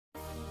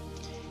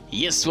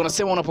Yes,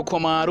 wanasema unapokuwa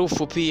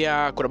maarufu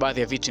pia kuna baadhi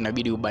ya vitu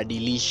inabidi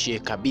ubadilishe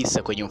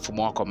kabisa kwenye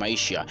mfumo wako wa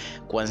maisha,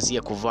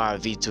 kuanzia kuvaa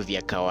vitu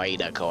vya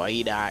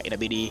kawaida.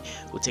 Inabidi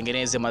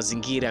utengeneze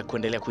mazingira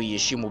kuendelea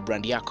kuiheshimu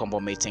brand yako ambayo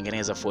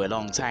umeitengeneza for a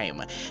long time.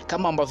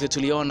 Kama ambavyo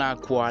tuliona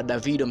kwa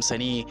Davido,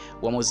 msanii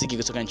wa muziki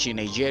kutoka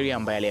nchini Nigeria,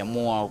 ambaye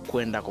aliamua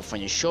kwenda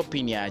kufanya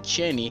shopping ya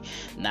cheni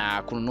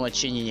na kununua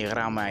cheni yenye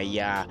gharama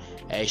ya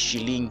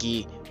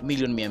shilingi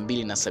milioni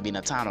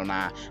 275,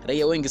 na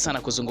raia wengi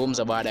sana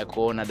kuzungumza baada ya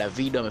kuona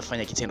Davido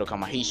amefanya kitendo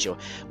kama hicho.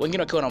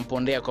 Wengine wakiwa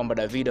wanampondea kwamba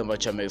Davido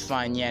ambacho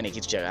amefanya ni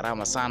kitu cha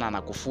gharama sana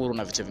na kufuru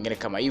na vitu vingine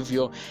kama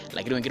hivyo,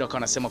 lakini wengine wakawa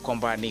wanasema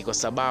kwamba ni kwa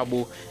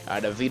sababu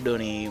Davido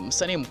ni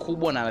msanii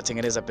mkubwa na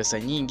anatengeneza pesa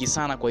nyingi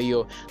sana, kwa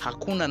hiyo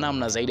hakuna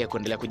namna zaidi ya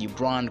kuendelea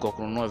kujibrand kwa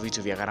kununua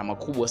vitu vya gharama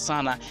kubwa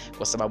sana,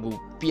 kwa sababu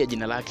pia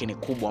jina lake ni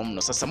kubwa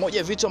mno. Sasa moja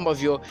ya vitu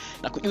ambavyo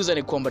nakujuza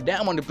ni kwamba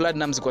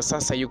Platnumz kwa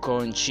sasa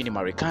yuko nchini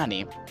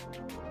Marekani,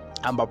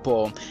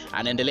 ambapo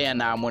anaendelea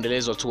na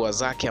mwendelezo wa tour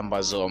zake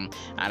ambazo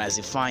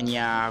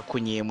anazifanya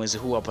kwenye mwezi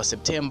huu hapa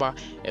Septemba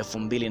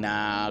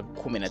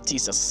 2019.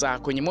 Sasa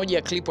kwenye moja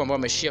ya clip ambayo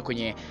ameshare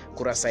kwenye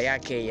kurasa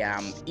yake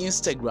ya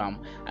Instagram,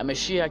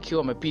 ameshare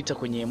akiwa amepita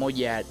kwenye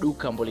moja ya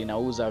duka ambalo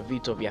linauza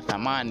vitu vya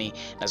thamani.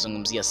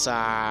 Nazungumzia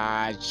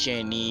saa,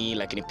 cheni,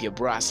 lakini pia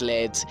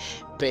bracelet,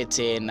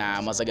 pete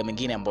na mazaga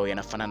mengine ambayo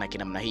yanafanana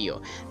kinamna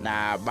hiyo.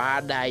 Na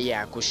baada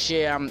ya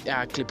kushare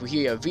clip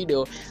hiyo ya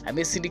video,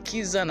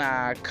 amesindikiza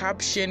na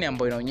caption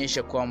ambayo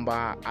inaonyesha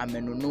kwamba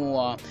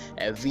amenunua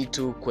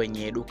vitu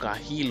kwenye duka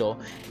hilo,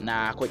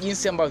 na kwa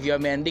jinsi ambavyo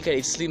ameandika,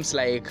 it seems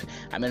like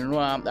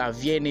amenunua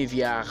vyeni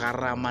vya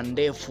gharama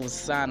ndefu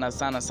sana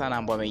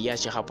ambayo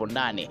ameiacha hapo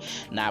ndani.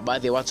 Na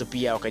baadhi ya watu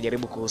pia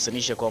wakajaribu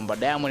kuhusanisha kwamba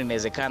Diamond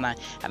inawezekana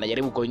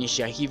anajaribu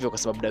kuonyesha hivyo kwa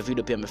sababu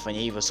Davido pia amefanya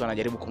hivyo, so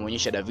anajaribu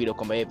kumuonyesha Davido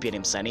kwamba yeye pia ni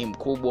msanii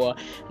mkubwa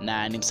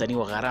na ni msanii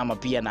wa gharama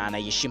pia, na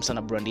anaheshimu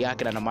sana brand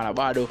yake, na maana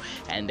bado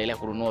anaendelea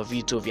kununua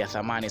vitu vya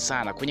thamani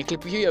sana. Kwenye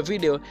clip hiyo ya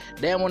video,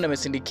 Diamond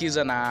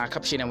amesindikiza na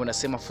caption ambayo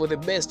inasema for the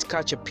best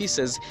culture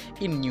pieces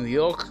in New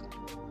York.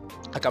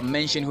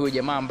 Akamention huyo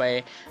jamaa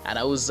ambaye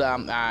anauza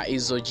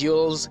hizo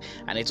jewels,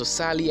 anaitwa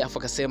Sally, afu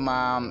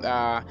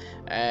akasema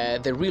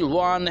the real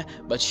one,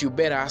 but you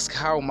better ask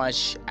how much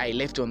I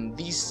left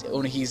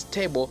on his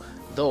table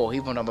though.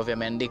 Hivyo ndo ambavyo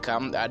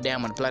ameandika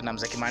Diamond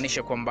Platnumz,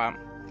 akimaanisha kwamba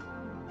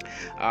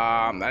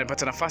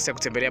alipata nafasi ya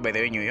kutembelea by the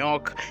way New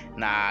York,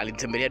 na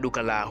alimtembelea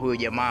duka la huyo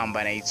jamaa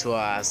ambaye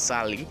anaitwa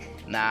Sally.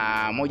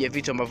 Na moja ya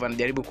vitu ambavyo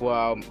anajaribu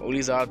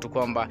kuwauliza watu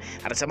kwamba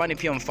anatamani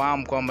pia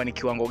mfahamu kwamba ni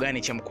kiwango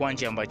gani cha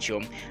mkwanja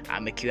ambacho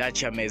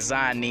amekiacha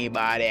mezani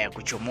baada ya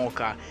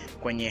kuchomoka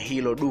kwenye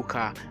hilo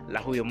duka la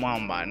huyo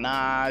mwamba.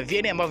 Na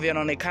vyeni ambavyo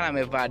yanaonekana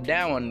amevaa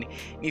Diamond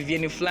ni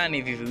vyeni fulani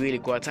hivi viwili.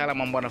 Kwa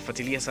wataalamu ambao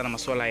wanafuatilia sana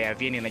masuala ya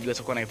vyeni, najua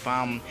atakuwa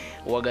anaifahamu,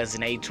 waga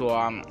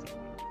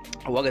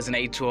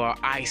zinaitwa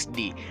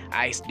Iced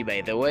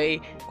by the way.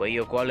 Kwa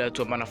hiyo kwa wale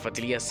watu ambao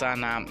wanafuatilia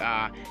sana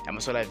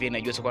masuala ya vyeni,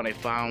 najua utakuwa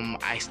unaifahamu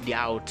Iced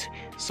out.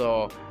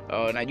 So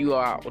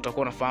najua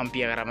utakuwa unafahamu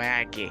pia gharama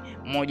yake.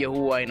 Moja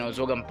huwa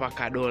inauzwa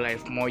mpaka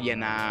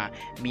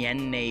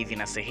 $1,400 hivi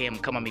na sehemu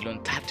kama milioni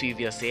 3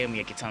 hivi ya sehemu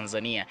ya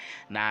Kitanzania,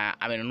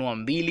 na amenunua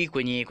 2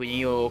 kwenye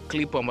hiyo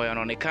clip ambayo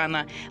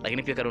anaonekana,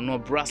 lakini pia kanunua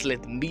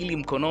bracelet 2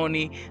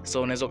 mkononi.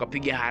 So unaweza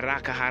ukapiga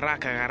haraka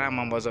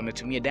gharama ambazo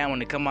ametumia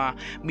Diamond kama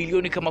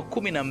milioni kama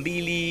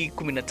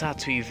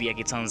 12-13 hivi ya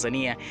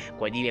Kitanzania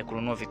kwa ajili ya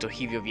kununua vitu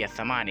hivyo vya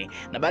thamani.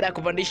 Na baada ya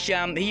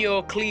kupandisha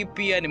hiyo clip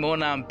pia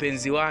nimeona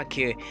mpenzi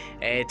wake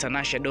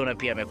Tanasha Donna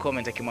pia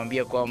amecomment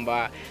akimwambia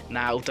kwamba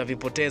na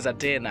utavipoteza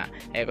tena,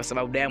 kwa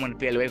sababu Diamond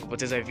pia aliwahi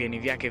kupoteza vyeni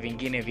vyake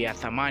vingine vya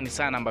thamani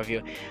sana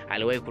ambavyo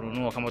aliwahi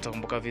kununua. Kama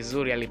utakumbuka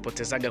vizuri,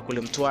 alipotezaga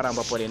kule Mtwara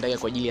ambapo aliendaga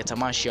kwa ajili ya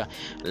tamasha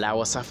la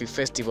Wasafi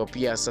Festival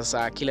pia.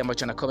 Sasa kile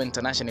ambacho ana comment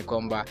Tanasha ni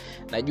kwamba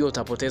najua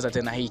utapoteza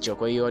tena hicho.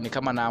 Kwa hiyo ni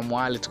kama na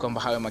mwali tu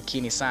kwamba hawe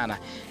makini sana.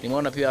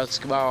 Nimeona pia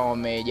watu kibao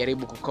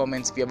wamejaribu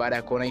kucomment pia baada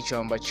ya kuona hicho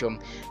ambacho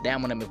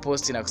Diamond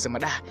ameposti, na kusema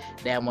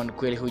Diamond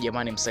kweli huyu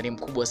jamani msanii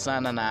mkubwa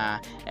sana, na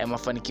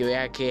mafanikio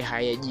yake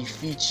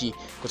hayajifichi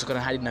kutokana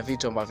na hali na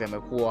vitu ambavyo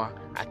amekuwa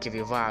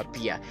akivivaa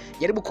pia.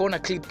 Jaribu kuona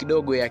clip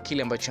kidogo ya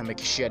kile ambacho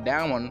amekishia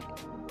Diamond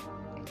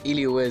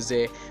ili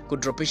uweze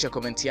kudropisha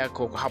comment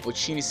yako hapo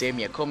chini sehemu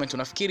ya comment.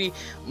 Unafikiri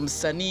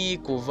msanii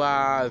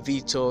kuvaa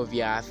vitu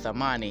vya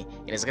thamani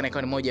inawezekana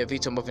ikawa ni moja ya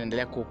vitu ambavyo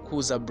vinaendelea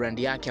kukuza brand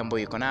yake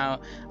ambayo yuko nayo,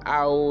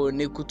 au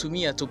ni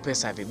kutumia tu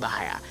pesa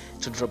vibaya?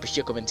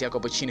 Tudropishie comment yako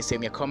hapo chini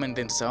sehemu ya comment,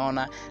 then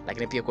tutaona.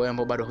 Lakini pia kwa wewe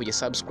ambao bado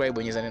hujasubscribe,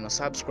 bonyeza neno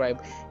subscribe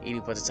ili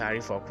upate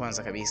taarifa wa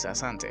kwanza kabisa.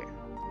 Asante.